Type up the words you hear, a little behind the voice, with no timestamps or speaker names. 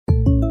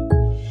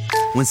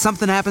When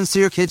something happens to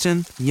your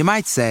kitchen, you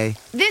might say,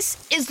 "This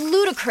is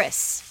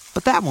ludicrous."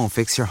 But that won't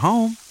fix your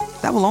home.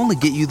 That will only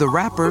get you the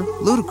rapper,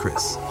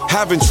 Ludacris.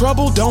 Having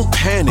trouble? Don't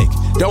panic.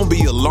 Don't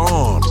be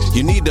alarmed.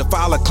 You need to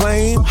file a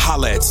claim?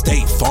 Holla at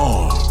State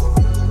Farm.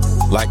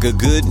 Like a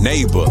good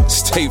neighbor,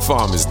 State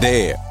Farm is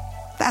there.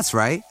 That's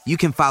right. You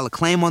can file a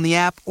claim on the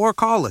app or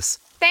call us.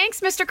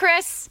 Thanks, Mr.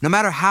 Chris. No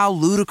matter how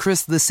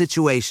ludicrous the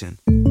situation,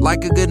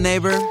 like a good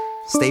neighbor,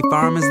 State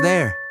Farm is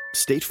there.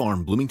 State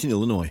Farm, Bloomington,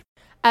 Illinois.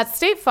 At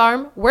State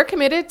Farm, we're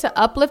committed to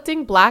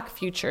uplifting Black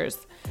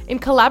futures. In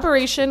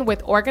collaboration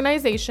with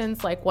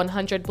organizations like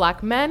 100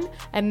 Black Men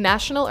and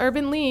National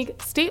Urban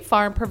League, State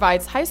Farm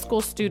provides high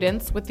school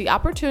students with the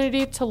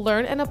opportunity to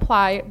learn and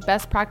apply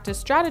best practice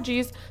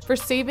strategies for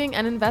saving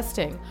and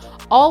investing,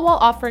 all while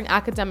offering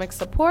academic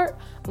support,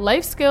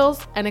 life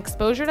skills, and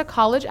exposure to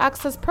college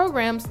access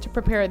programs to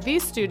prepare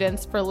these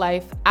students for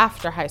life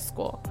after high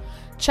school.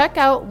 Check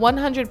out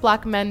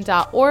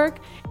 100blackmen.org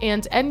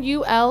and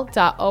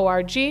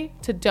nul.org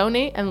to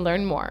donate and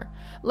learn more.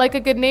 Like a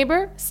good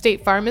neighbor,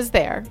 State Farm is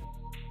there.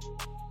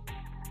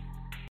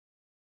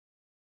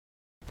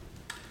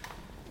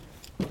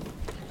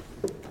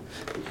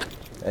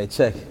 Hey,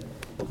 check it.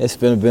 It's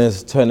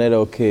Spinabenz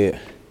Tornado Kid.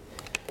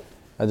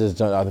 I just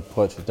jumped out the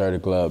porch with Dirty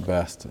Glove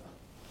Bastard.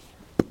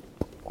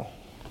 I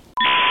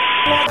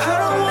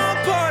don't want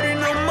to party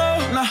no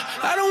more. Nah,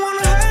 I don't want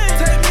to hang.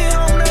 Take me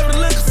home, never the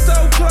liquor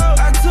so close.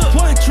 I took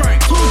one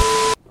drink.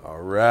 All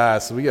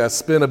right, so we got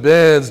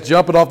Spinabenz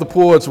jumping off the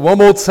porch one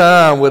more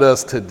time with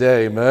us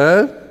today,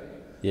 man.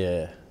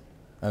 Yeah,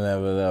 I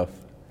never left.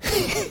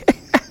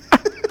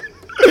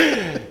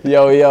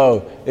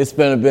 Yo, it's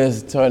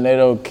Spinabenz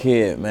Tornado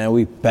Kid, man.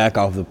 We back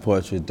off the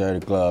porch with Dirty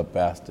Glove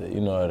Bastard.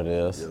 You know what it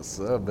is. Yes,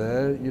 sir,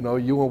 man. You know,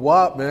 you and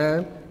WAP,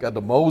 man, got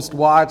the most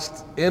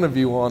watched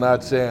interview on our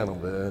channel,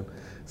 man.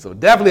 So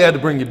definitely had to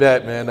bring you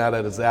back, man, now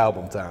that it's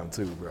album time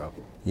too, bro.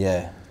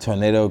 Yeah,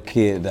 Tornado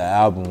Kid, the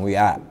album, we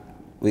out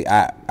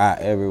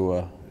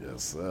everywhere.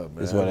 Yes, sir, man.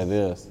 That's what it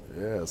is.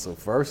 Yeah, so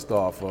first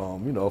off,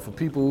 you know, for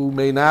people who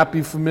may not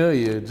be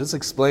familiar, just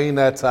explain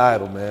that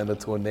title, man, the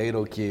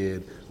Tornado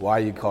Kid. Why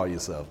you call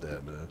yourself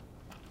that, man?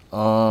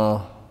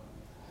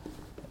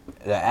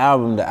 The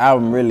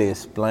album really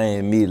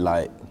explained me,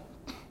 like,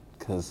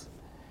 cause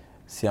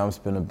see, I'm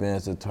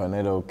Spinabenz, the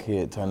Tornado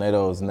Kid.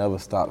 Tornadoes never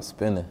stop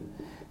spinning,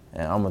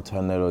 and I'm a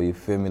tornado. You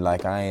feel me?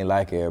 Like I ain't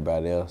like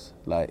everybody else,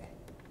 like.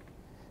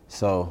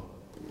 So,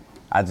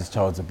 I just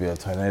chose to be a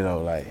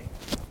tornado, like,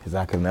 cause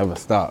I could never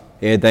stop.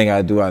 Everything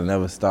I do, I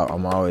never stop.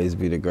 I'm always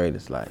be the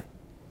greatest, like.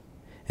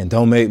 And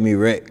don't make me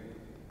wreck.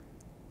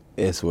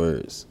 It's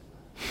words.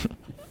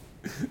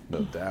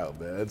 No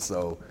doubt, man.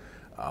 So,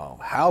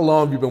 how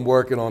long have you been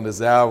working on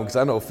this album? Because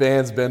I know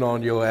fans been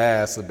on your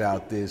ass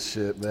about this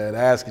shit, man,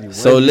 asking you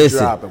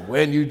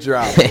when you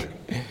drop it.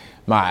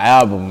 My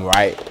album,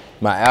 right?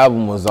 My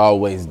album was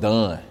always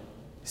done.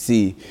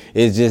 See,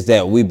 it's just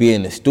that we be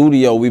in the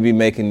studio, we be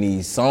making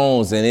these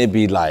songs, and it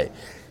be like,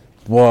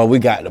 boy, we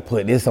got to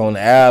put this on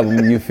the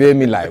album, you feel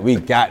me? Like, we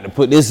got to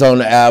put this on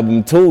the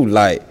album too.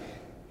 Like,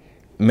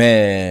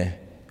 man,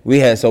 we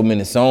had so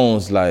many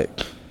songs, like,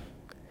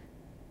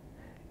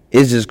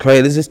 it's just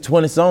crazy. There's just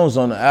 20 songs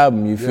on the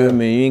album, you feel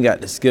me? You ain't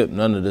got to skip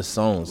none of the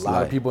songs. A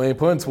lot of people ain't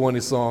putting 20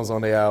 songs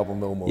on their album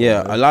no more.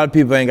 Yeah, man. a lot of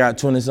people ain't got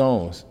 20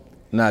 songs.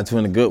 Not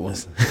 20 good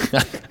ones.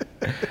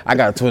 I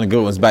got 20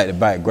 good ones back to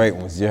back, great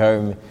ones, you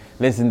heard me?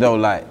 Listen though,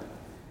 like,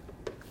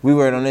 we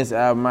worked on this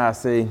album, I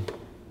say,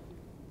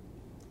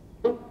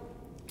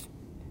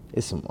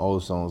 it's some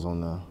old songs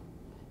on there.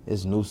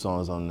 It's new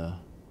songs on there.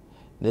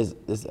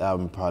 This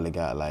album probably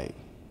got like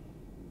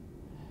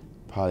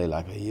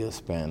a year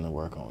span to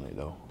work on it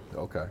though.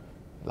 Okay.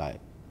 Like,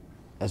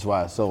 that's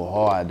why it's so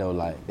hard though.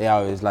 Like, they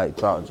always like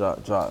drop, you know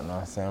what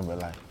I'm saying? But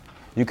like,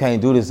 you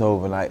can't do this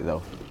overnight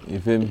though. You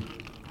feel me?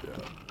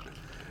 Yeah.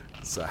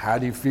 So how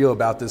do you feel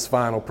about this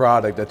final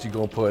product that you're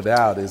gonna put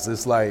out? Is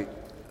this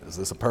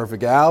a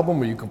perfect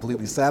album? Are you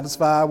completely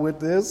satisfied with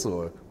this,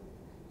 or?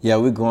 Yeah,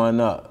 we going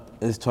up.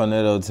 It's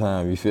tornado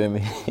time, you feel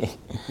me?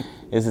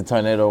 It's a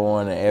tornado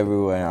warning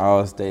everywhere in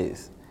all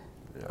states,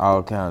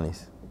 all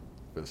counties.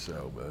 For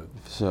sure, man.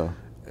 For sure.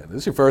 And this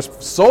is your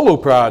first solo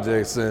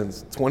project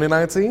since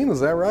 2019, is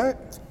that right?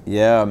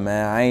 Yeah,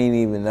 man. I ain't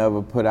even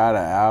never put out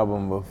an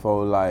album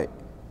before. Like,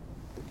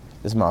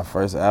 this is my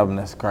first album.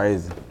 That's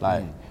crazy.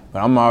 Like,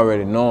 but I'm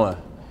already knowing.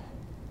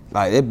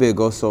 Like, that bit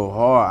goes so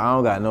hard. I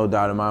don't got no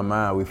doubt in my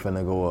mind we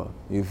finna go up.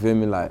 You feel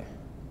me? Like,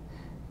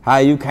 how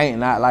you can't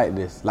not like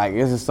this? Like,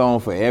 it's a song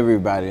for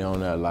everybody on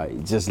there.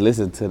 Like, just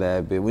listen to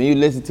that bit. When you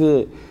listen to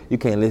it, you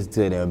can't listen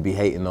to it and be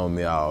hating on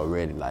me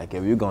already. Like,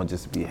 if you're gonna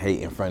just be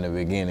hating from the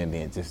beginning,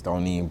 then just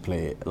don't even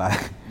play it. Like,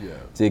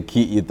 just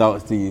keep your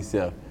thoughts to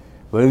yourself.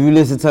 But if you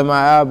listen to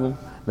my album,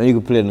 man, you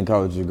can play it in the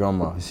car with your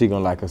grandma. She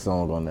gonna like a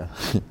song on there.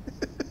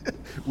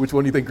 Which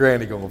one do you think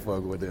Granny gonna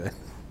fuck with then?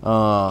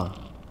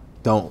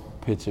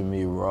 Don't Picture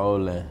Me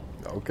Rolling.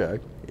 Okay.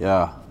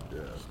 Yeah.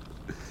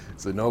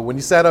 So, you know, when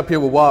you sat up here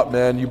with WAP,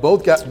 man,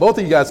 both of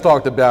you guys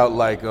talked about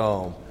like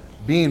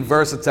being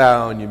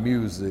versatile in your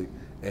music,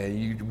 and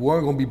you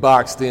weren't gonna be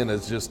boxed in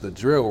as just a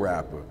drill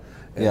rapper.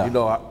 And Yeah. you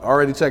know,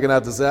 already checking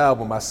out this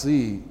album, I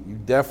see you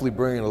definitely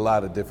bringing a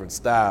lot of different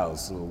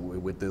styles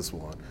with this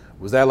one.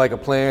 Was that like a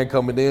plan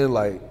coming in?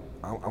 Like,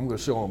 I'm gonna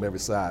show them every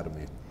side of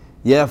me.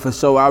 Yeah, for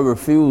sure. I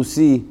refuse.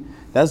 See,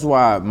 that's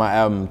why my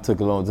album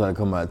took a long time to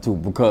come out too,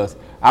 because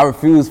I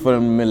refuse for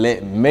them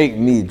to make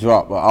me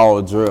drop an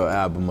all drill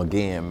album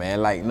again,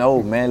 man. Like,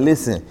 no, man,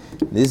 listen,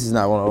 this is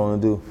not what I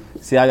want to do.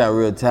 See, I got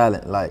real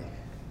talent. Like,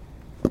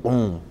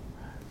 boom,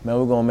 man,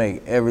 we're gonna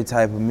make every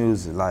type of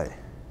music. Like,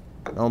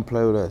 don't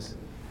play with us.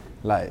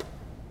 Like,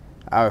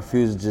 I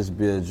refuse to just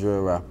be a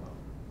drill rapper.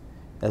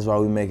 That's why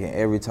we making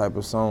every type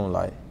of song.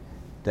 Like,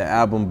 the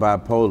album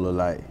Bipolar,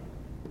 like,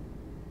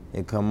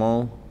 it come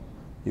on,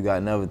 you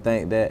gotta never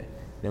think that.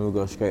 Then we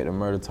go straight to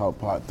Murder Talk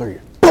Part 3.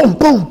 Boom,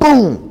 boom,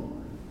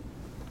 boom.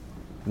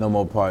 No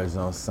more parties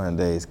on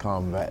Sundays.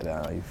 Calm back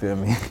down. You feel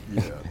me?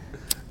 Yeah.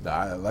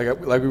 Nah,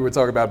 like we were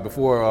talking about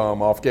before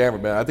off camera,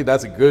 man. I think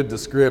that's a good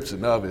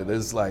description of it.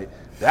 It's like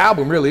the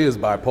album really is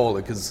bipolar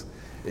because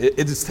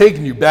it's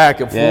taking you back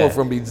and forth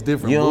from these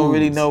different. You don't moods.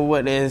 really know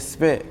what to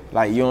expect.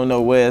 Like, you don't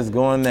know where it's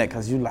going at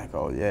because you like,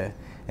 oh yeah.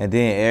 And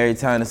then every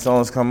time the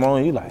songs come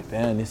on, you like,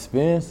 damn, this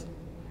spins.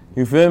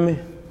 You feel me?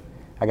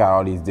 I got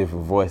all these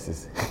different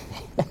voices.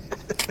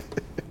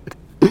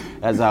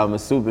 That's how I'm a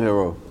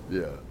superhero.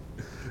 Yeah.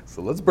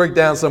 So let's break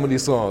down some of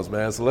these songs,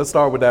 man. So let's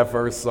start with that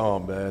first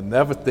song, man.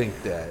 Never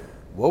Think That.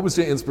 What was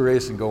your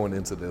inspiration going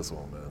into this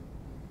one, man?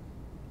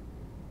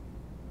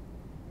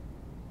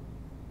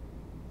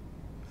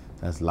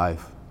 That's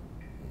life.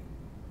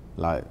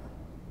 Like,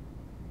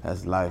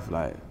 that's life.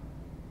 Like,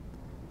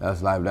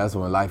 that's life. That's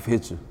when life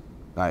hits you.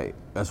 Like,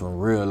 that's when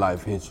real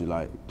life hits you.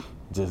 Like,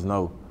 just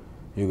know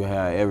you can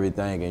have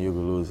everything and you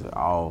can lose it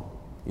all.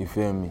 You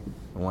feel me?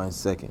 In 1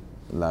 second.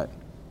 Like,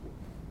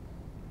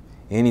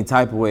 any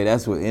type of way,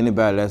 that's with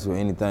anybody, that's with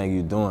anything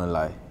you're doing.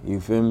 Like, you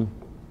feel me?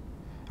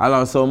 I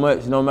lost so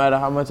much, no matter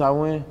how much I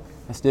win,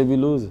 I still be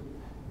losing.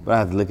 But I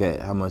have to look at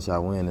how much I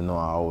win and know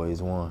I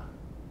always won.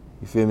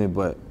 You feel me?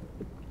 But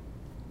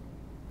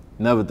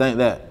never think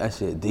that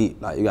shit deep.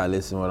 Like, you gotta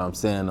listen to what I'm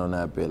saying on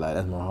that bit. Like,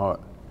 that's my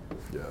heart.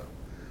 Yeah.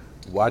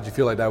 Why'd you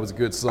feel like that was a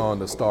good song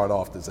to start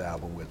off this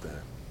album with then?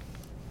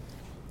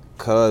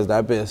 Cause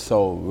that bit's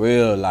so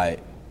real,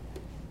 like,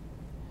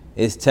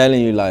 it's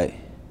telling you, like,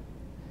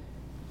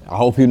 I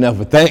hope you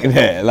never think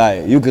that.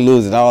 Like, you could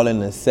lose it all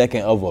in a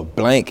second of a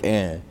blank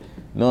and,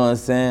 you know what I'm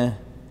saying?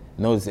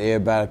 Notice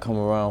everybody come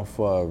around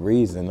for a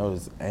reason.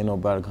 Notice ain't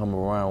nobody come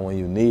around when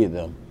you need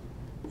them.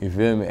 You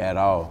feel me? At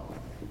all.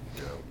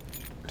 Yeah.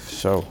 For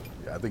sure.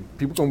 I think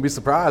people gonna be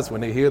surprised when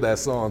they hear that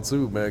song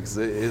too, man, because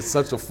it's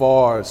such a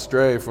far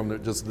stray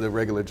from just the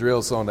regular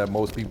drill song that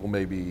most people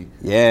may be.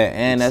 Yeah,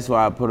 and that's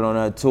why I put it on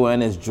there too,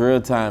 and it's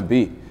drill time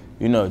beat.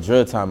 You know,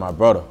 drill time, my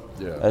brother.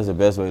 Yeah. That's the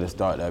best way to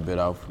start that bit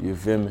off, you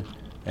feel me?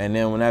 And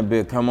then when that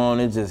bit come on,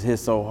 it just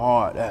hits so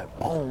hard, that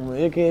boom,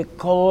 it get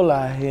cold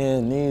out here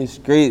in these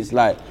streets.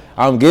 Like,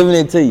 I'm giving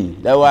it to you.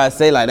 That's why I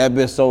say, like, that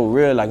bit's so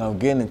real, like, I'm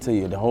getting it to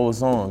you. The whole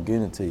song, I'm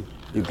getting it to you.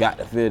 You got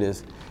to feel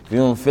this. If you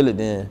don't feel it,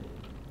 then,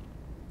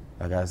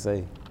 like I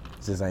say,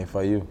 this just ain't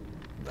for you.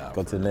 Nah,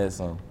 Go to the next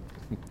song.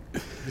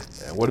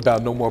 And what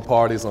about No More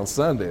Parties on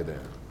Sunday then?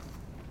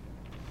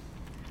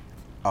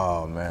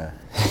 Oh, man.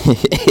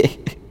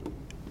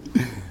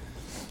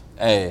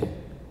 Hey,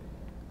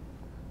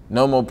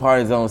 No More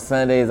Parties on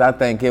Sundays, I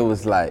think it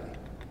was like,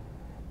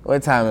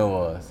 what time it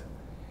was?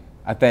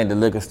 I think the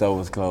liquor store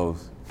was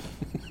closed.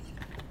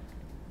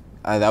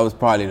 That was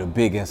probably the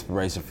big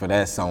inspiration for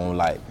that song.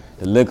 Like,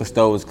 the liquor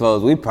store was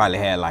closed. We probably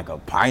had like a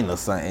pint or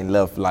something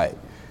left, like,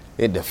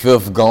 the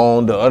fifth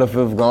gone, the other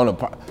fifth gone.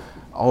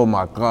 Oh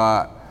my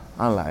God.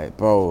 I'm like,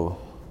 bro,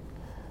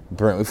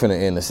 Brent, we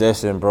finna end the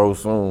session, bro,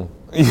 soon.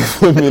 You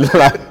feel me?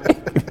 Like,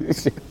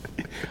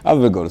 I'm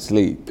finna go to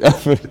sleep.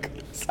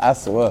 I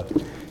swear.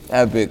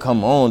 That bit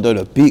come on, though,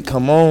 the beat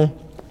come on.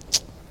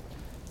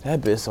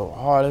 That bit so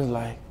hard, it's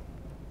like,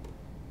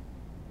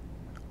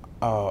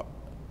 I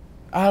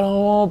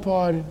don't want to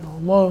party no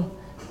more.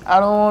 I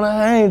don't want to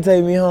hang,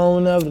 take me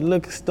home whenever the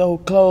liquor store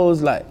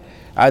closed. Like,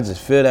 I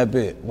just feel that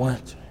bit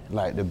once.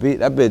 Like, the beat,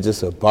 that bit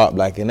just a bop.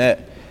 Like, in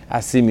that, I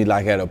see me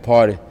like at a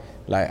party.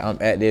 Like, I'm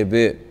at that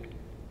bit,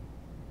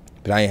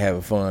 but I ain't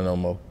having fun no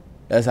more.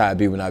 That's how it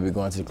be when I be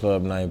going to the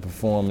club and I ain't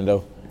performing,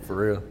 though. For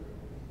real?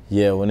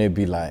 Yeah, when it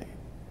be like,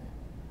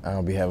 I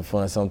don't be having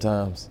fun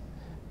sometimes.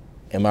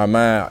 In my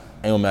mind,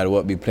 it don't matter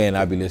what be playing,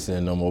 I be listening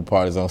to No More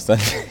Parties on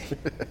Sunday.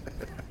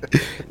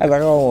 I was like, I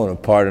don't want to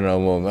party no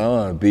more, man. I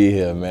want to be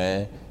here,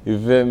 man. You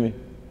feel me?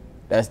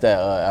 That's that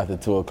after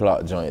 2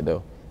 o'clock joint,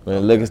 though. When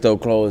the liquor store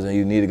closed and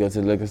you need to go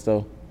to the liquor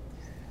store,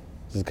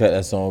 just cut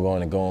that song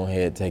on and go on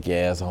ahead, take your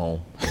ass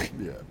home.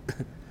 Yeah.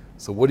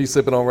 So what are you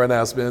sipping on right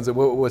now, Spence? And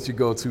what's your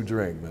go-to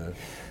drink, man?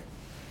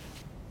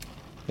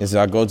 It's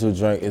our go-to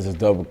drink is a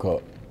double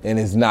cup, and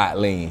it's not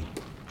lean.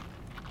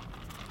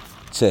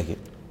 Check it.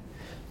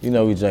 You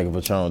know we drinking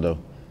Patron, though.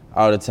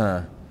 All the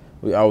time.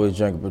 We always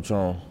drinking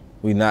Patron.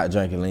 We not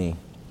drinking lean.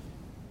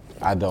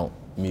 I don't,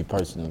 me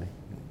personally.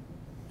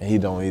 And he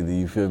don't either,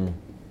 you feel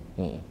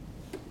me?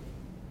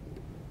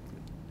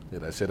 Yeah,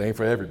 that shit ain't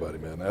for everybody,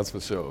 man. That's for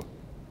sure.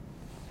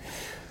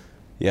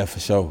 Yeah, for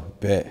sure.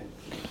 Bet.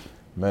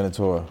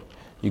 Mandatory.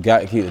 You got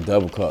to keep the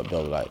double cup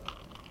though. Like,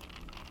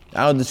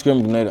 I don't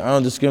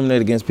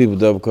discriminate against people with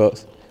double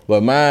cups,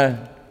 but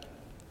mine,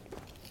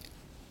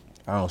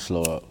 I don't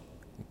slow up.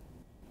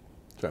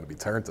 Trying to be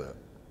turned up.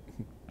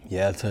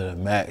 Yeah, to the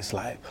max,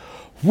 like,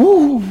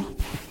 woo.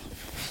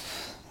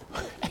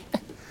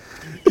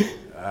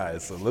 All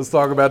right, so let's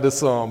talk about this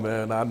song,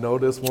 man. I know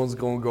this one's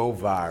gonna go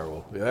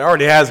viral. It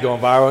already has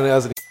gone viral. It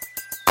hasn't.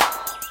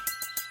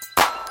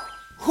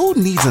 Who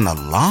needs an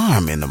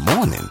alarm in the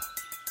morning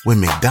when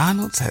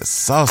McDonald's has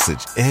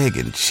sausage, egg,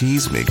 and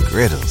cheese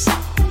McGriddles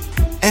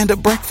and a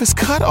breakfast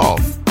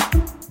cutoff?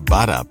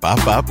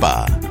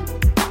 Ba-da-ba-ba-ba.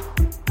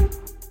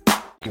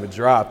 Even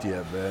dropped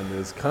yet, man.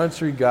 This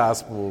country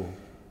gospel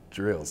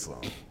drill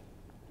song.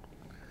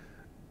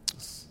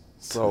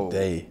 So,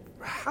 Today.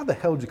 How the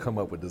hell did you come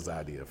up with this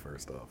idea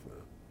first off, man?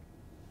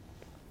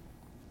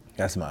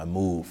 That's my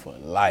mood for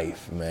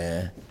life,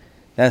 man.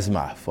 That's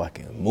my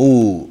fucking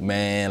mood,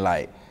 man.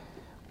 Like,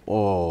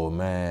 oh,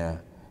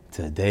 man.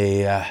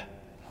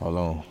 Hold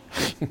on.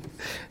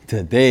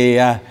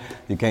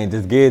 You can't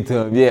just get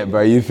to him yet,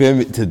 bro. You feel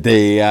me?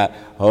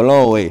 Hold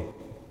on, wait.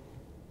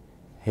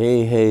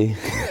 Hey.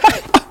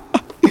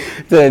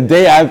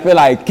 Today I feel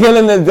like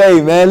killing the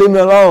day, man. Leave me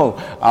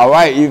alone. All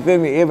right, you feel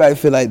me? Everybody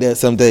feel like that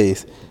some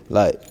days.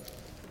 Like,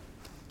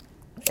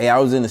 hey, I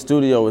was in the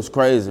studio. It's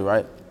crazy,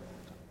 right?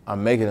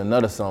 I'm making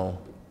another song,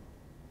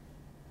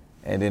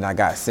 and then I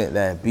got sent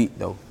that beat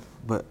though.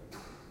 But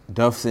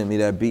Duff sent me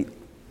that beat.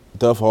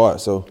 Duff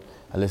hard, so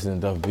I listen to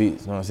Duff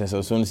beats. You know what I'm saying? So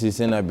as soon as he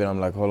sent that beat, I'm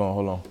like, hold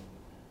on.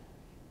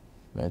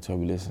 Man,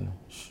 Toby, listen.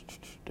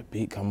 The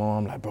beat come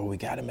on. I'm like, bro, we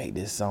gotta make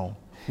this song.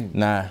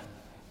 Nah.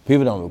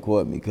 People don't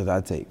record me because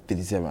I take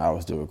 57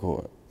 hours to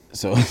record.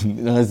 So, you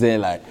know what I'm saying?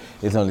 Like,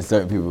 it's only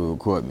certain people who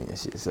record me and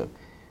shit. So,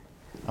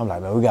 I'm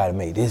like, man, we gotta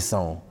make this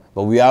song.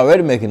 But we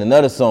already making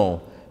another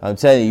song. I'm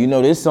telling you,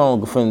 this song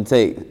finna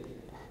take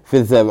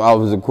 57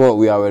 hours to record,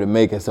 we already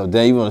making. So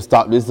then you wanna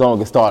stop this song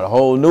and start a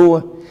whole new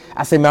one?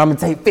 I say, man, I'm gonna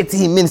take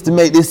 15 minutes to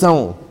make this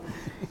song.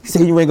 He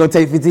said, you ain't gonna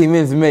take 15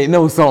 minutes to make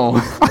no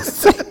song.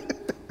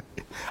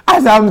 I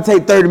said, I'm gonna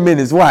take 30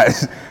 minutes,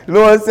 watch. You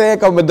know what I'm saying?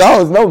 Cause my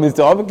dogs know me,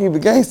 so I'm gonna keep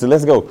it gangster.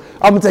 Let's go.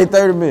 I'm gonna take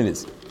 30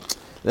 minutes.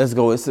 Let's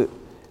go.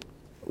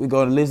 We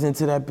go to listen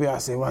to that beat. I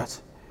say, watch.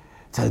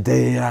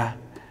 Today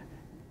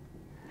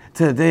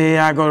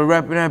I go to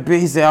rapping that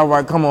beat. He said, all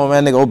right, come on,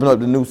 man. Nigga, open up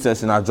the new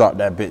session. I dropped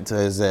that bit to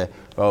his head.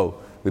 Bro,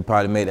 we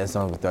probably made that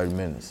song for 30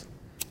 minutes.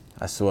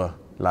 I swear.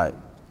 Like,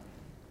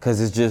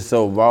 cause it's just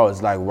so raw.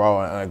 It's like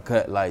raw and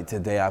uncut. Like,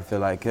 today I feel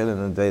like killing.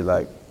 Today,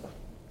 like,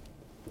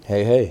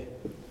 hey.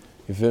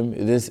 You feel me?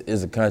 This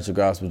is a country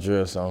gospel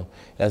drill song.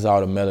 That's all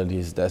the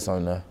melodies that's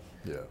on there.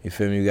 Yeah. You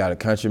feel me? You got a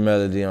country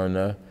melody on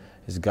there.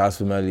 There's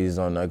gospel melodies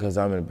on there. Cause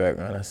I'm in the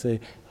background. I say,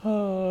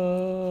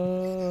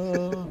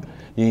 oh.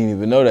 You didn't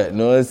even know that. You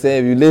know what I'm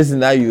saying? If you listen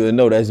now, you will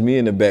know that's me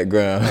in the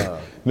background. You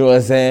know what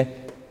I'm saying?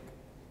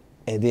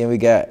 And then we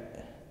got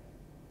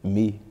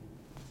me.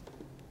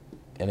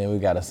 And then we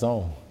got a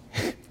song.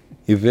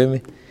 You feel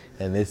me?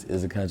 And this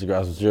is a country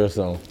gospel drill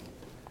song.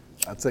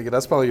 I take it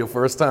that's probably your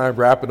first time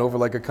rapping over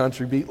like a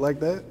country beat like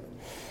that?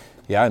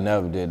 Yeah, I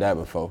never did that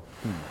before.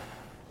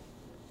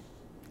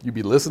 You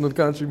be listening to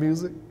country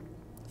music?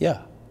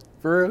 Yeah.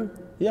 For real?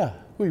 Yeah.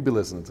 Who you be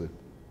listening to?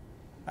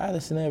 I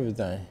listen to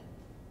everything.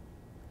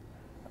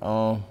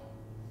 Let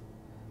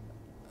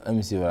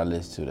me see what I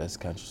listen to that's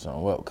country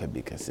song. What could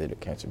be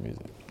considered country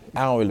music?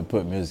 I don't really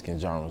put music in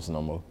genres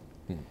no more.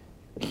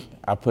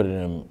 I put it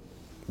in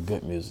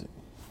good music.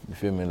 You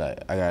feel me?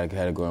 Like, I got a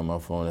category on my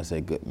phone that say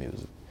good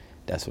music.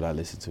 That's what I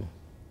listen to.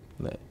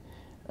 Like,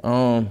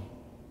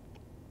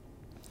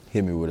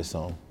 hit me with a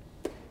song.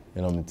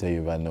 And I'm gonna tell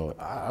you if I know it.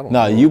 I don't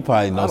nah, know. You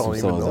probably know some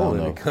songs I don't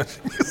know.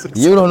 Country music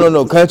you don't know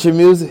no country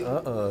music?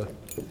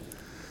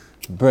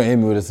 Brent, hit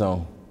me with a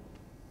song.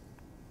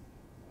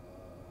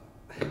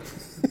 Luke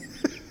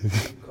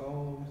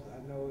Combs, I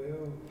know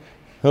him.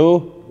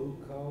 Who?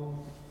 Luke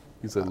Combs.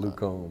 You said Luke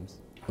Combs.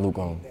 Luke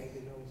Combs.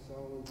 Thinking those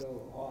songs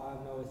though, all I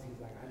know is he's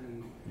like, I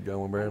need You got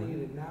one, Brandon?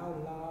 an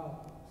outlaw,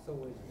 so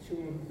it's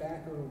chewing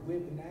tobacco and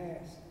whipping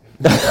ass.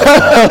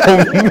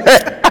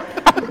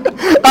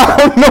 I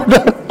don't know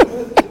that.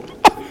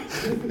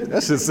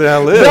 That shit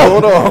sound lit.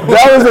 Hold on.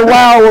 That was a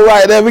wild one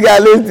right there. We got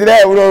to listen to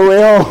that one on the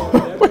way home.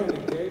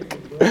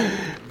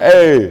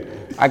 Hey,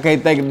 I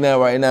can't think of that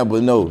right now,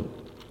 but no.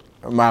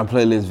 My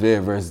playlist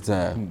very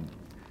versatile.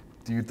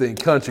 Do you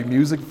think country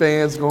music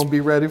fans gonna be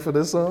ready for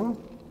this song?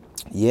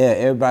 Yeah,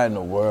 everybody in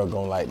the world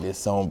gonna like this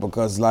song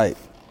because, like,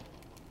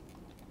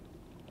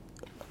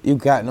 you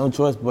got no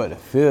choice but to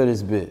feel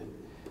this bit.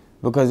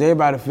 Because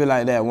everybody feel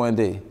like that one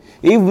day.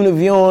 Even if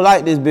you don't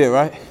like this bit,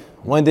 right?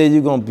 One day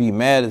you're gonna be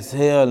mad as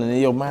hell, and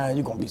in your mind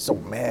you're gonna be so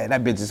mad.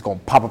 That bitch is gonna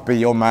pop up in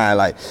your mind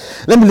like,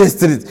 let me listen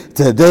to this.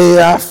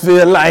 Today I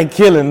feel like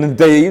killing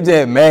today. You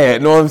just mad, you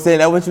know what I'm saying?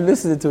 That's what you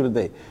listening to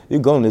today. You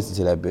gonna listen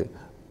to that bit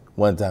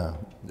one time,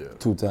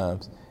 2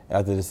 times.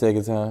 After the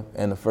second time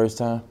and the first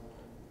time,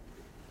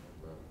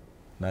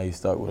 Now you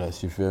stuck with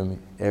us, you feel me?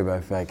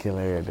 Everybody fat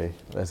killing every day.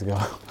 Let's go.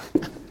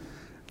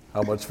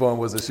 How much fun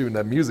was it shooting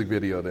that music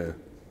video there?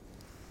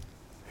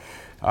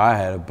 I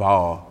had a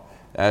ball.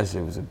 That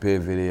shit was a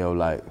big video.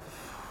 Like,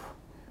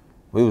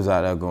 we was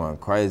out there going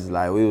crazy.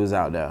 Like, we was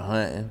out there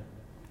hunting.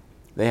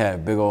 They had a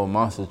big old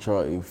monster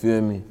truck, you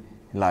feel me?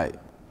 Like,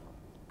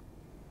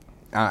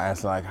 I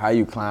asked, like, how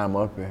you climb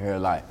up in here?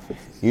 Like,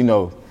 you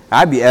know,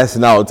 I be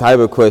asking all type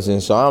of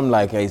questions, so I'm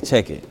like, hey,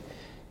 check it.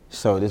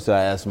 So this is what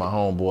I asked my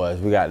homeboys.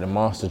 We got the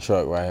monster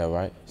truck right here,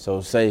 right?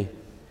 So say,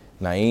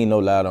 now you ain't no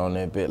ladder on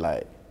that bit,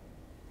 like,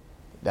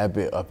 that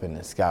bit up in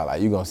the sky,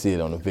 like, you gonna see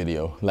it on the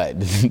video, like,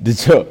 the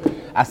truck.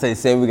 I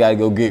say we gotta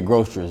go get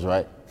groceries,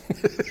 right?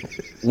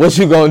 What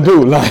you gonna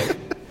do, like?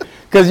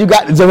 Cause you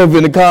got to jump up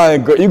in the car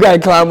and you gotta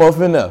climb off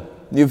in there,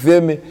 you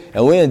feel me?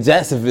 And we in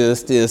Jacksonville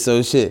still,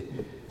 so shit.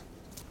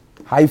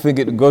 How you finna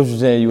get the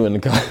groceries in you in the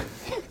car?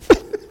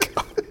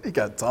 You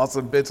got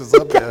tossing bitches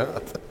up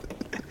there.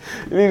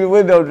 Leave the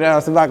window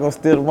down, somebody gonna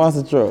steal the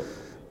monster truck.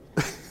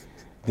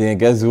 Then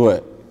guess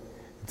what?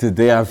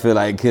 Today I feel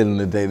like killing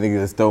the day.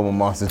 Niggas stole my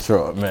monster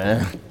truck,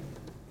 man.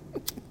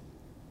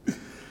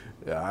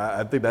 Yeah,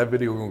 I think that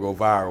video gonna go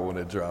viral when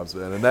it drops,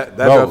 man. And that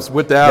bro, drops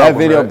with the album, that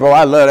video, right? bro,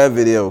 I love that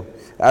video.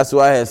 That's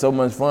why I had so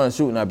much fun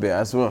shooting that bit,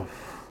 I swear.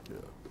 Yeah.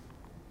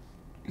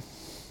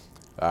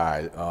 All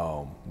right,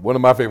 one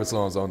of my favorite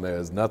songs on there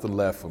is Nothing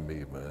Left for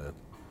Me, man.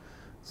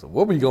 So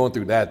what were you going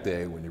through that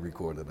day when you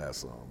recorded that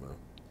song, man?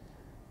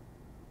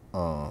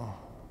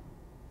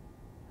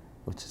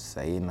 What you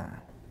say now?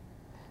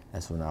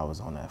 That's when I was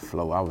on that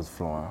flow. I was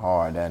flowing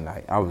hard that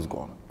night. I was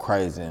going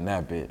crazy in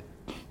that bit.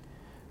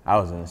 I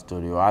was in the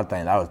studio. I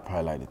think that was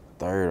probably like the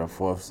third or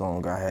fourth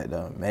song I had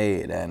done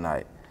made that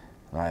night.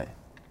 Like,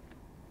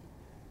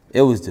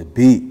 it was the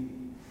beat.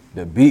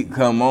 The beat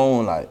come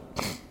on, like,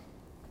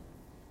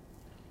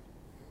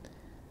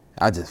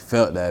 I just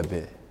felt that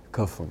bit.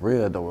 Cause for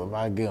real though, if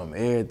I give them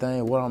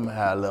everything, what I'm gonna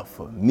have left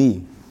for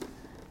me,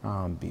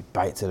 be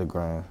bite to the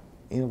ground.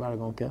 Anybody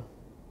gonna care?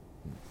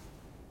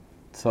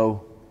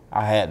 So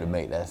I had to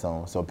make that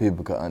song so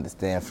people could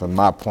understand from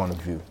my point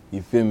of view.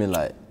 You feel me?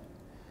 Like,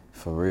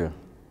 for real.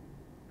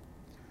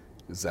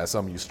 Is that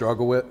something you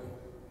struggle with?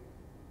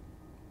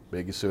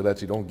 Making sure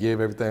that you don't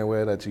give everything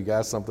away, that you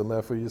got something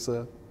left for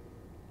yourself?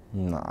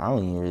 No, I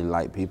don't even really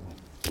like people.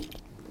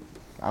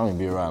 I don't even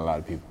be around a lot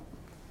of people.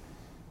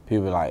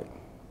 People like,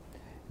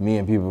 me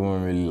and people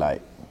weren't really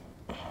like,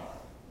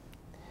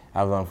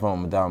 I was on the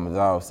phone with my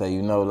dog say,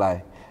 you know,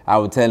 like, I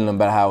was telling them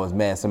about how I was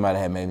mad. Somebody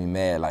had made me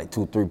mad, like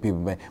 2, 3 people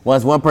mad.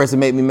 Once one person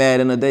made me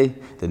mad in a day,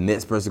 the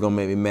next person gonna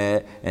make me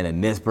mad, and the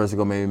next person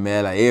gonna make me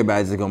mad. Like,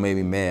 everybody's just gonna make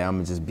me mad. I'm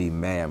gonna just be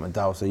mad. My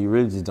dog said, you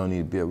really just don't need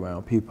to be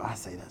around people. I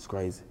say, that's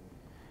crazy.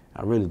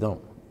 I really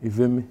don't. You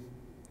feel me?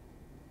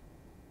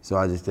 So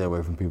I just stay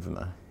away from people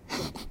now.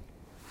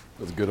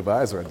 That's good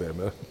advice right there,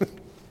 man.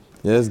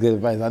 Yeah, that's good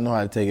advice. I know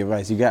how to take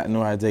advice. You got to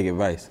know how to take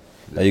advice,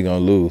 or you're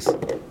going to lose.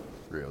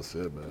 Real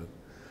shit, man.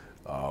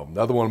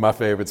 Another one of my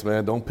favorites,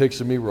 man, Don't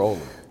Picture Me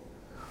Rolling.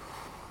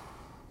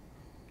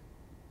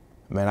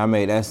 Man, I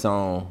made that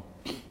song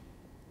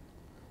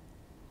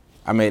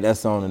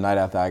the night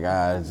after I got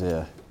out of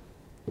jail.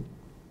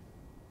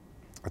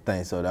 I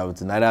think so. That was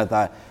the night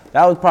after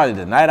that was probably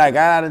the night I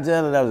got out of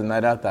jail, or that was the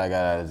night after I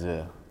got out of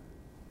jail.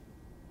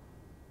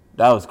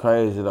 That was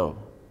crazy, though.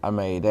 I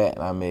made that,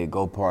 and I made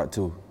Go Part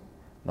 2.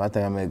 No, I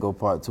think I made Go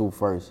Part 2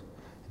 first.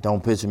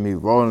 Don't Picture Me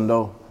Rolling,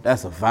 though.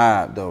 That's a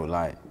vibe, though.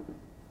 Like,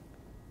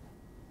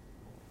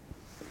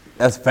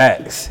 that's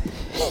facts.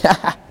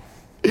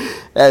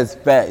 That's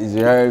facts,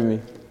 you heard me?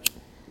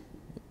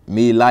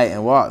 Me, Light,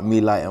 and Walk, we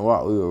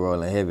were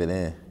rolling heavy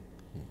then.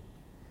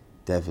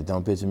 Definitely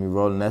Don't Picture Me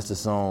Rolling. That's the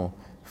song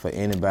for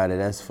anybody.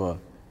 That's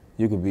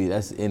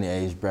any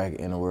age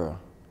bracket in the world.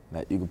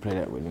 Like, you can play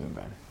that with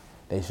anybody.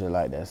 They should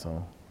like that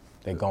song.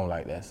 They gon'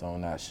 like that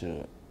song, not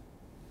should.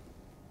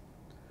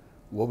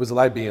 What was it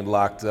like being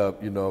locked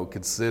up, you know,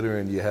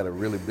 considering you had a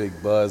really big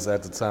buzz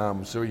at the time?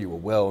 I'm sure you were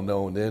well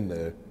known in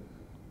there.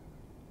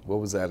 What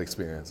was that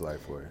experience like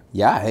for you?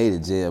 Yeah, I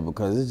hated jail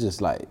because it's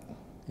just not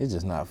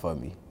for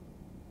me.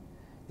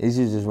 It's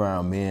just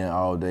around men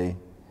all day.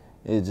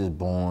 It's just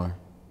boring.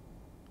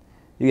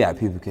 You got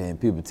people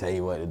tell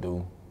you what to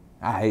do.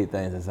 I hate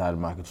things that's out of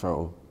my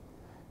control.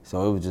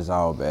 So it was just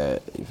all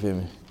bad, you feel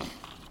me?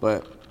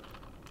 But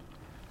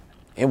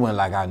it wasn't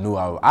like I knew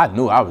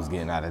I was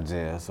getting out of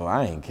jail, so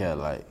I ain't care.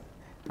 Like,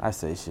 I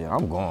say, shit,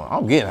 I'm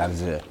getting out of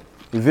jail.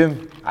 You feel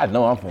me? I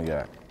know I'm finna get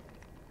out.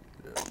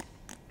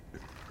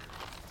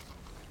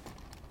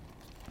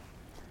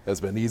 It's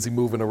been easy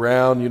moving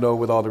around, you know,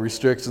 with all the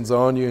restrictions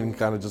on you and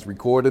kind of just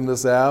recording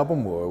this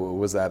album, or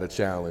was that a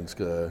challenge?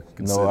 No,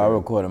 I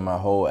recorded my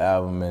whole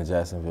album in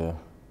Jacksonville.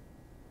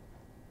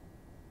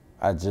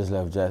 I just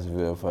left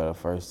Jacksonville for the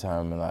first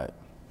time in I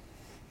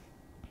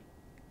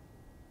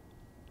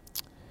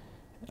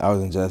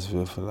was in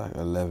Jacksonville for like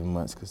 11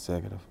 months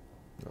consecutive.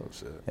 Oh,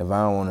 shit. If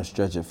I don't want to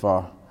stretch it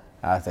far,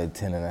 I'd say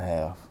 10 and a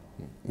half.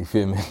 You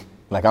feel me?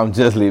 Like, I'm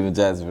just leaving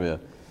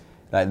Jacksonville.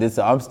 Like,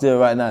 I'm still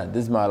right now,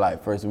 this is my,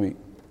 like, first week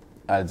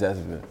out of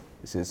Jacksonville.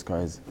 This shit's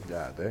crazy.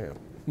 God damn.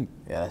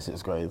 Yeah, that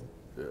shit's crazy.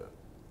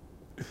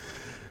 Yeah.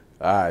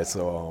 All right,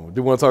 so I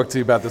do want to talk to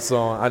you about the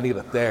song "I Need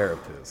a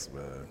Therapist,"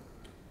 man.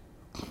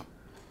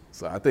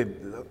 So I think,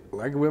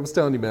 like I was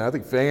telling you, man, I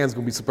think fans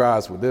gonna be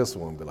surprised with this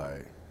one. Be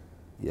like,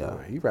 yeah,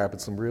 he rapping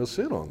some real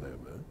shit on there,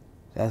 man.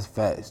 That's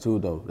facts too,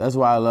 though. That's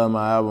why I love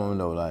my album,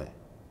 though, like,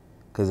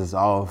 cause it's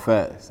all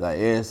facts. Like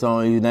every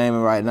song you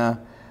naming right now,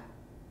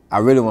 I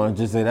really want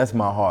to just say that's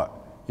my heart.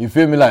 You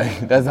feel me?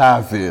 Like that's how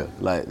I feel.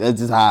 Like that's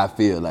just how I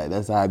feel. Like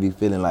that's how I be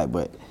feeling. Like,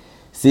 but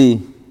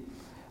see,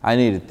 I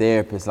need a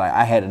therapist. Like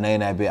I had to name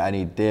that bit. I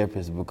need a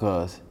therapist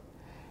because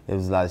it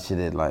was a lot of shit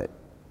that like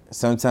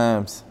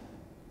sometimes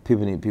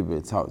people need people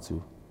to talk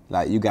to.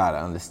 Like you gotta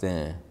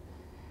understand.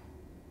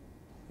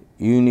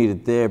 You need a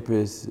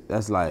therapist.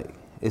 That's like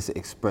it's an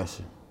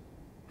expression.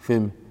 Feel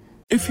me?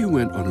 If you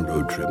went on a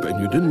road trip and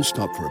you didn't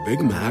stop for a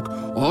Big Mac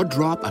or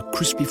drop a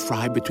crispy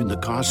fry between the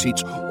car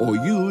seats or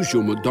use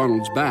your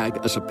McDonald's bag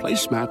as a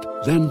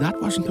placemat, then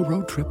that wasn't a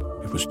road trip.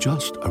 It was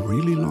just a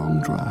really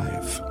long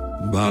drive.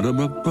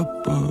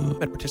 Ba-da-ba-ba-ba.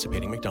 At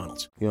participating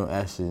McDonald's. You don't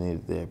actually need a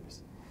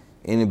therapist.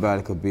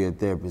 Anybody could be a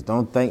therapist.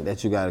 Don't think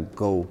that you gotta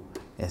go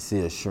and see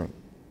a shrink.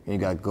 You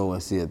gotta go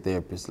and see a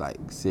therapist, like,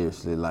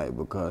 seriously, like,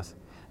 because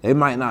they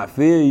might not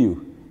feel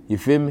you. You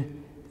feel me?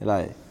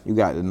 Like, you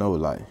got to know,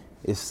 like,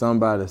 it's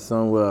somebody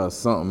somewhere or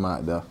something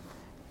out there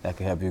that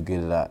can help you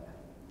get it out.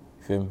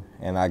 You feel me?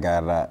 And I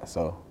got it out,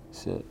 so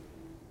shit.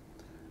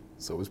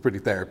 So it was pretty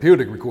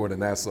therapeutic recording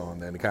that song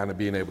then, and kind of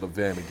being able to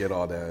vent and get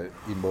all that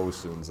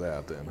emotions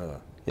out then, huh?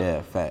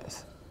 Yeah,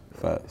 facts.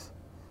 Facts.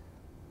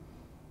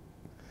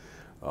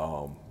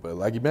 But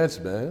like you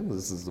mentioned, man,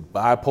 this is a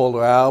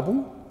bipolar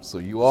album, so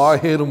you are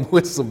hit them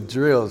with some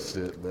drill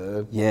shit,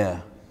 man. Yeah,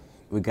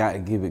 we got to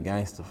keep it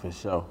gangster for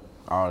sure,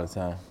 all the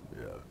time.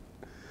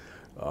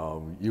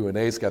 You and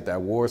Ace got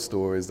that War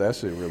Stories. That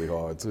shit really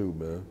hard too,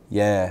 man.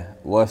 Yeah,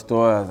 War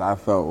Stories, I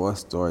felt War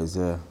Stories,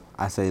 yeah.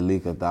 I say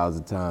leak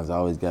 1,000 times. I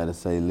always got to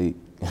say leak,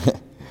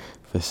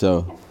 for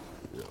sure.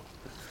 Yeah.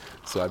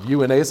 So have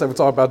you and Ace ever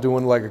talked about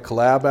doing like a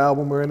collab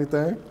album or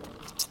anything?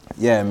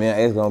 Yeah, man,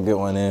 Ace gonna get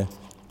one in.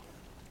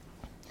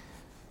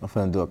 I'm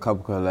finna do a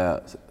couple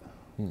collabs.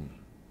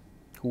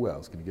 Who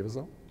else? Can you give us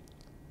some?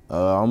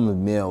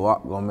 Me and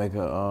Wap gonna make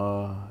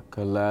a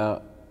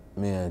collab.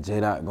 Me and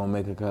J-Dot gonna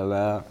make a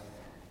collab.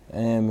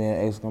 And me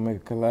and Ace gonna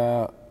make a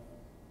collab.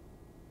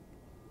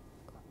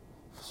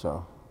 For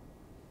sure.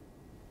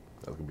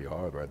 That's gonna be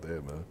hard right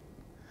there,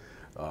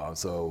 man.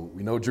 So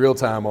we know Drill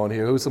Time on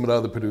here. Who's some of the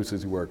other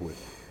producers you work with?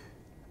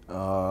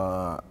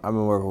 I've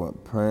been working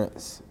with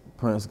Prince.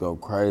 Prince go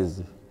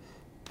crazy.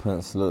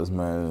 Prince looks,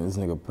 man, this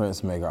nigga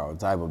Prince make all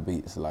type of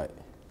beats. Like,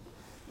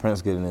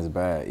 Prince get in his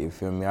bag, you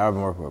feel me? I've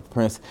been working with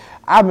Prince.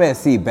 I met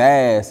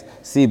C-Baz.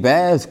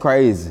 C-Baz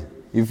crazy.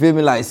 You feel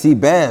me? Like,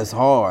 C-Baz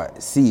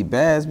hard.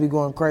 C-Baz be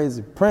going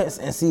crazy. Prince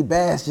and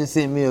C-Baz just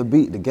sent me a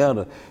beat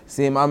together.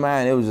 See, in my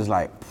mind, it was just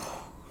like,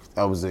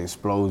 that was an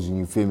explosion,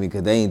 you feel me?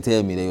 Because they ain't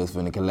tell me they was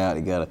finna collab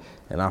together.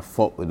 And I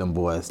fuck with them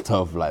boys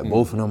tough. Like,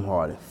 both of them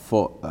hard as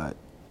fuck. Like,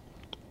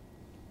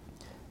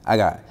 I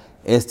got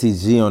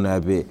STG on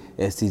that bit.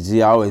 STG,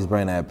 I always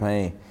bring that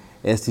pain.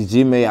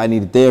 STG made I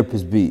Need a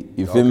Therapist beat.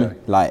 You feel me?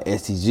 Like,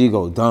 STG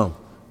go dumb.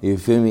 You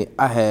feel me?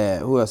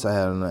 Who else I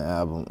had on the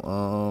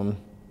album?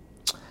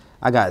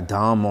 I got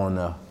Dom on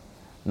there.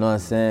 You know what I'm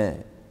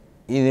saying?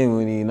 You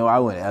didn't even know I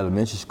went to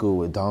elementary school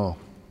with Dom.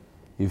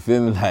 You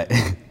feel me? Like,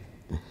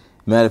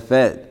 matter of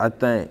fact, I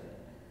think,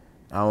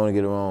 I don't want to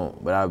get it wrong,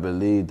 but I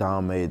believe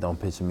Dom made Don't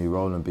Picture Me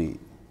Rolling beat.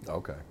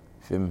 Okay.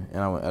 Feel me?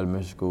 And I went to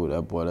elementary school with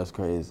that boy. That's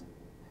crazy.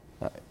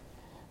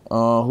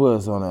 Who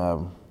else on the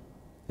album?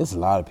 There's a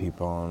lot of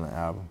people on the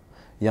album.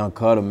 Young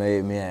Cutter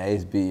made me and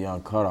Ace beat.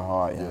 Young Cutter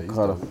hard. Young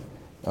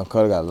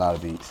Cutter got a lot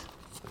of beats.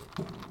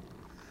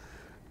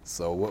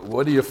 So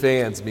what do your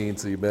fans mean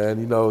to you, man?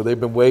 You know, they've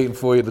been waiting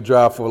for you to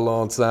drop for a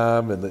long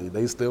time, and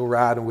they still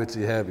riding with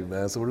you heavy,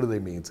 man. So what do they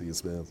mean to you,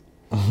 Spence?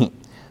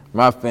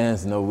 My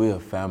fans know we're a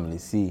family.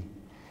 See,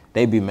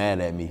 they be mad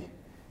at me,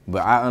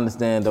 but I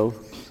understand though.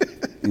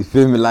 You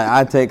feel me? Like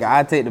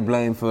I take the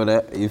blame for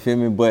that. You feel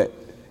me? But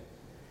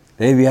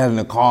they be having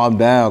to calm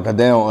down because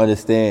they don't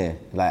understand.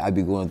 Like, I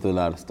be going through a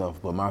lot of stuff.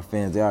 But my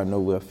fans, they already know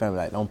we're a family.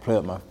 Like, don't play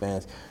with my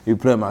fans. You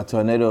play with my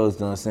tornadoes, you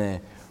know what I'm saying?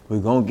 We're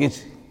going to get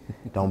you.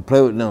 Don't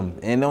play with them.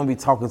 And don't be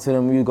talking to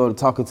them. You go to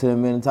talking to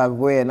them in the type of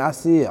way. And I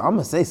see it. I'm going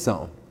to say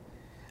something.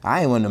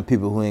 I ain't one of them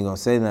people who ain't going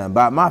to say nothing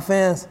about my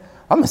fans.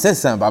 I'm going to say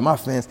something about my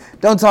fans.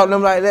 Don't talk to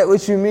them like that.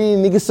 What you mean,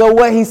 nigga? So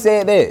what? He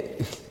said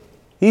that.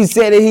 He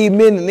said that he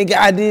meant it. Nigga,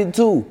 I did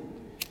too.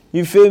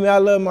 You feel me? I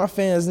love my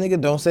fans,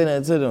 nigga. Don't say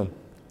nothing to them.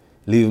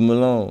 Leave them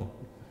alone.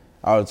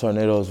 All the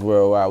tornadoes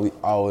worldwide, we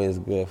always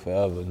good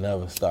forever,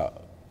 never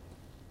stop.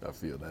 I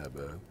feel that,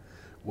 man.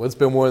 What's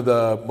been one of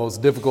the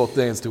most difficult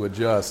things to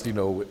adjust, you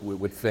know,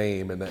 with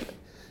fame and,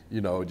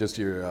 you know, just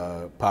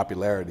your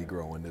popularity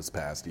growing this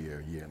past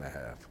year and a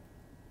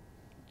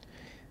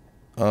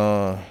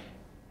half?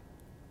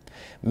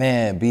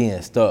 man,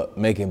 being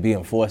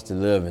forced to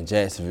live in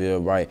Jacksonville,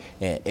 right?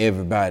 And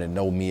everybody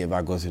know me if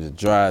I go to the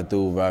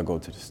drive-thru, if I go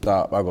to the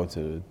stop, I go to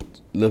the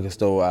liquor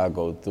store, I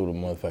go through the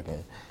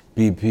motherfucking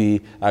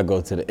BP, I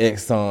go to the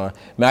Exxon.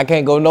 Man, I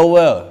can't go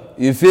nowhere.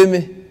 You feel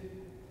me?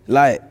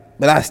 Like,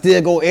 but I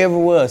still go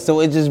everywhere.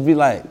 So it just be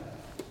like,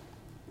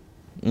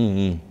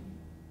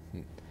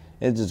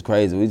 It's just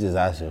crazy. We just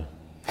out here.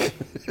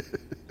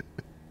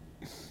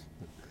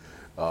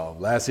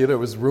 Last year there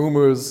was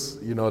rumors,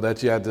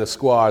 that you had to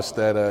squash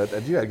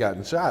that you had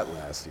gotten shot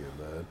last year,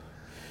 man.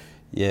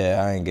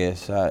 Yeah, I ain't get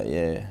shot.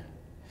 Yeah,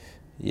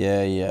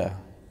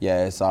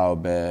 it's all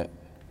bad.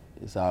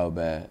 It's all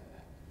bad.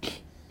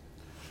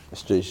 The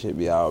street shit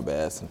be all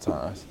bad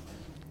sometimes.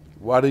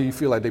 Why do you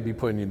feel like they be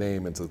putting your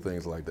name into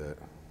things like that?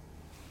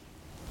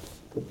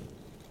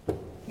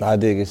 I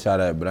did get shot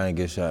at, but I ain't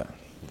get shot.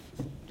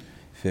 You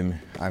feel me?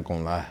 I ain't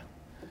gonna lie.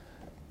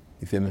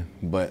 You feel me?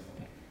 But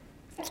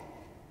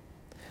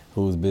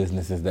whose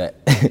business is that?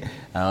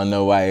 I don't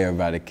know why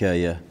everybody kill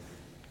you.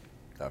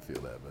 I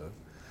feel that, man.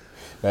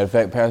 Matter of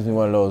fact, pass me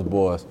one of those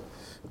boys.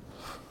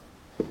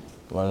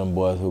 One of them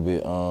boys who be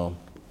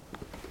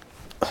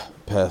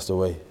passed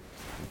away.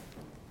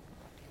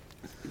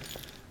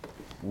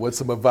 What's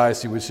some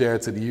advice you would share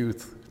to the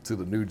youth, to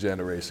the new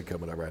generation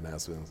coming up right now,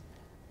 Spence?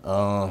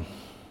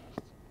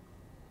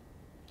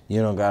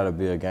 You don't gotta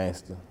be a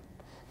gangster.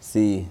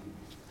 See,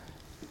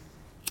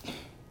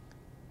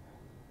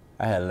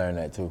 I had to learn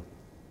that too.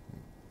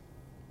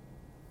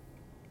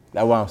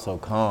 That's why I'm so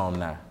calm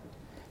now.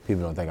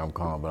 People don't think I'm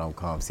calm, but I'm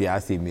calm. See, I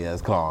see me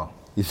as calm.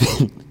 You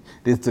see,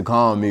 this to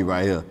calm me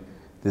right here.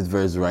 This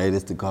verse right here,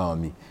 this to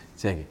calm me.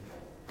 Check it.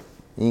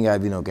 You ain't gotta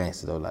be no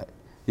gangster though. Like,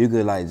 you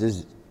could like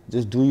just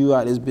do you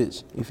out this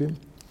bitch. You feel me?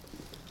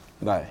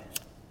 Like,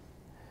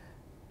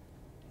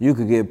 you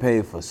could get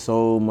paid for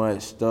so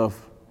much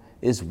stuff.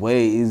 It's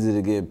way easier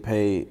to get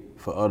paid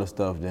for other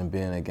stuff than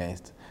being a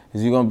gangster.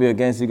 If you're gonna be a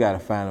gangster, you gotta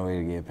find a way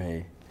to get paid.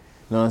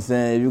 You know what I'm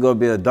saying? If you're gonna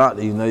be a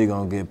doctor, you know you're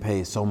gonna get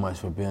paid so much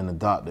for being a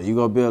doctor. You're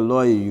gonna be a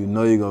lawyer, you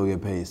know you're gonna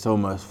get paid so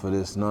much for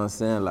this, you know what I'm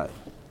saying? Like,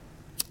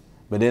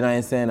 but then I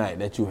ain't saying like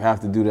that you have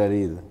to do that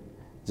either.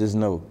 Just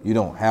know, you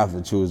don't have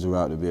to choose the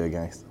route to be a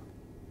gangster.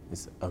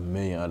 It's a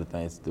million other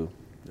things to do.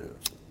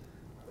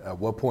 Yeah. At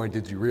what point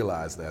did you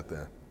realize that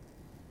then?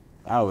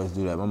 I always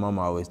do that. My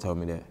mama always told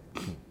me that.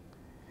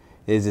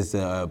 It's just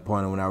a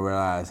point when I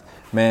realized,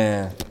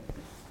 man,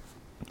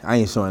 I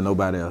ain't showing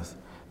nobody else.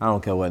 I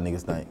don't care what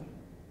niggas think. You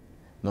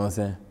know what I'm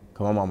saying?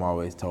 Cause my mama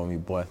always told me,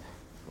 boy,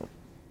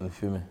 you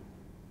feel me?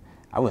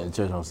 I went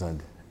to church on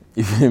Sunday.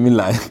 You feel me?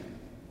 Like,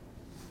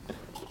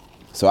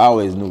 so I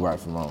always knew right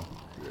from wrong.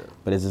 Yeah.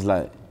 But it's just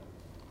like,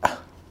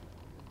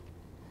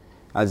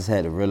 I just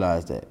had to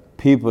realize that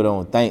people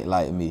don't think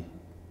like me.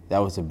 That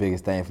was the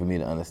biggest thing for me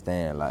to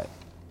understand, like,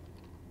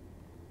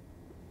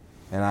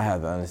 and I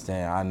have to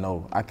understand, I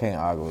know I can't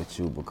argue with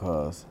you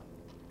because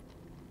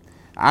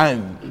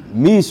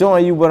me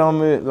showing you what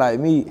I'm like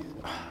me,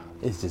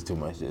 it's just too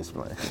much to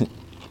explain.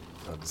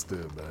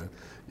 Understood, man.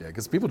 Yeah,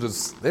 because people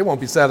they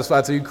won't be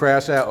satisfied till you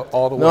crash out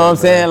all the way. You know what I'm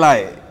saying?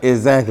 Like,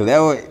 exactly.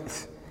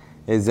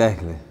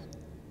 Exactly.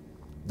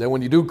 Then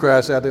when you do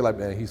crash out, they're like,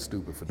 man, he's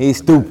stupid for He's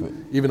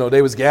stupid. Even though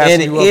they was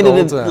gassing you up the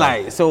whole time.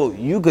 Like, so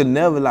you could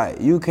never, like,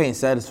 you can't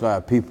satisfy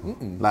people.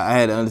 Like, I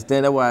had to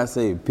understand. That's why I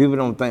say people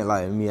don't think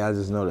like me. I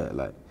just know that.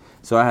 Like,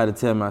 so I had to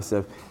tell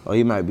myself, oh,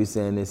 he might be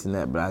saying this and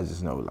that, but I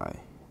just know, like,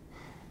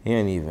 he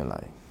ain't even,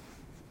 like,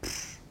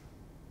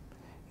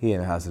 he in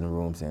the house in the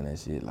room saying that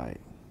shit. Like,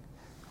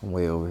 I'm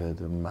way over here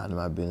to minding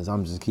my business.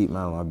 I'm just keep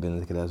minding my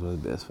business because that's what's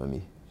best for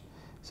me.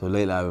 So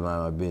lately I've been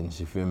minding my business,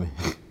 you feel me?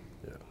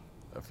 Yeah,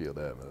 I feel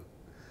that, man.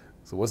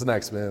 So what's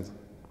next, man?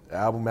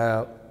 Album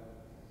out.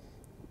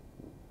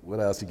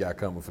 What else you got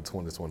coming for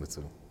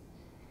 2022?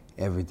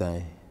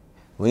 Everything.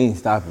 We ain't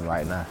stopping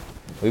right now.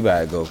 We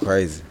about to go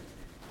crazy.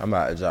 I'm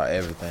about to drop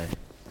everything.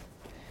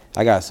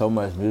 I got so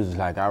much music,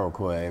 like I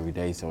record every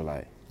day, so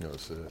like,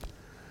 shit.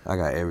 I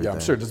got everything. Yeah,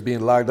 I'm sure just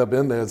being locked up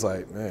in there, it's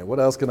like, man, what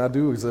else can I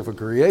do except for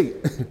create?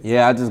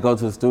 Yeah, I just go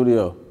to the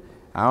studio.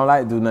 I don't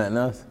like to do nothing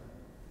else.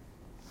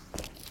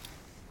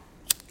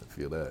 I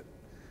feel that.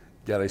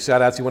 Got any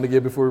shout outs you want to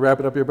give before we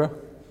wrap it up here, bro?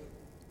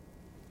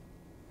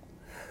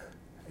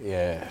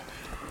 Yeah.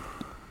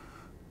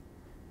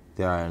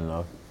 They already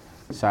know.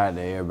 Shout out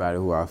to everybody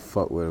who I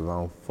fuck with. If I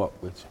don't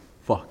fuck with you,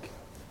 fuck.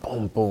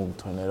 Boom, boom,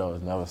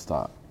 tornadoes never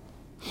stop.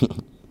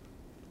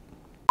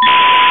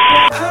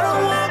 I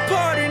don't wanna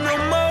party no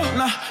more.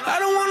 Nah, I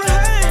don't wanna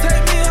hang.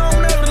 Take me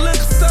home, never the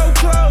liquor so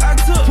close. I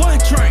took 1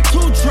 drink, 2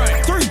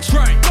 drink, 3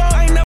 drink.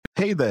 I ain't never.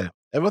 Hey there,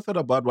 ever thought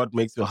about what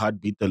makes your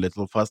heart beat a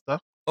little faster?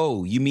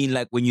 Oh, you mean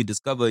like when you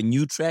discover a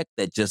new track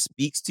that just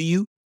speaks to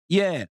you?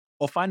 Yeah,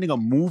 or finding a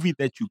movie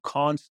that you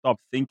can't stop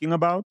thinking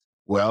about?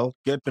 Well,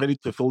 get ready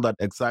to feel that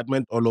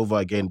excitement all over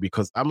again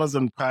because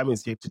Amazon Prime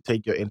is here to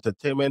take your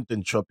entertainment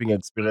and shopping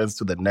experience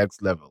to the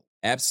next level.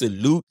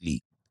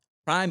 Absolutely.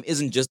 Prime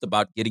isn't just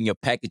about getting your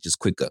packages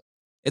quicker.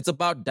 It's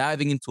about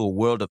diving into a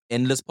world of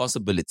endless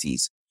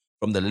possibilities,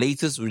 from the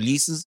latest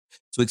releases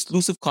to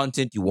exclusive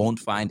content you won't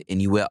find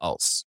anywhere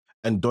else.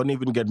 And don't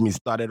even get me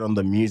started on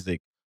the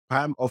music.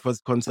 Prime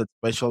offers concert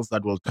specials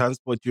that will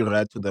transport you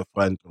right to the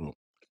front row.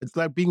 It's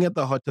like being at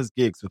the hottest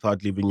gigs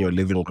without leaving your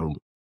living room.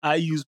 I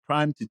use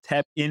Prime to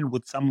tap in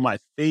with some of my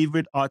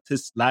favorite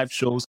artists' live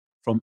shows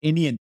from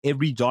any and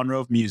every genre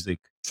of music.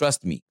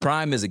 Trust me,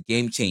 Prime is a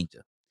game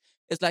changer.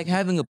 It's like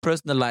having a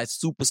personalized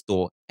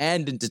superstore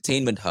and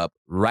entertainment hub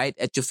right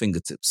at your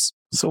fingertips.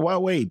 So why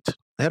wait?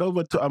 Head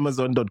over to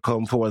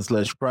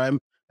amazon.com/Prime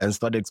and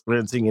start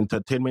experiencing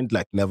entertainment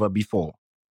like never before.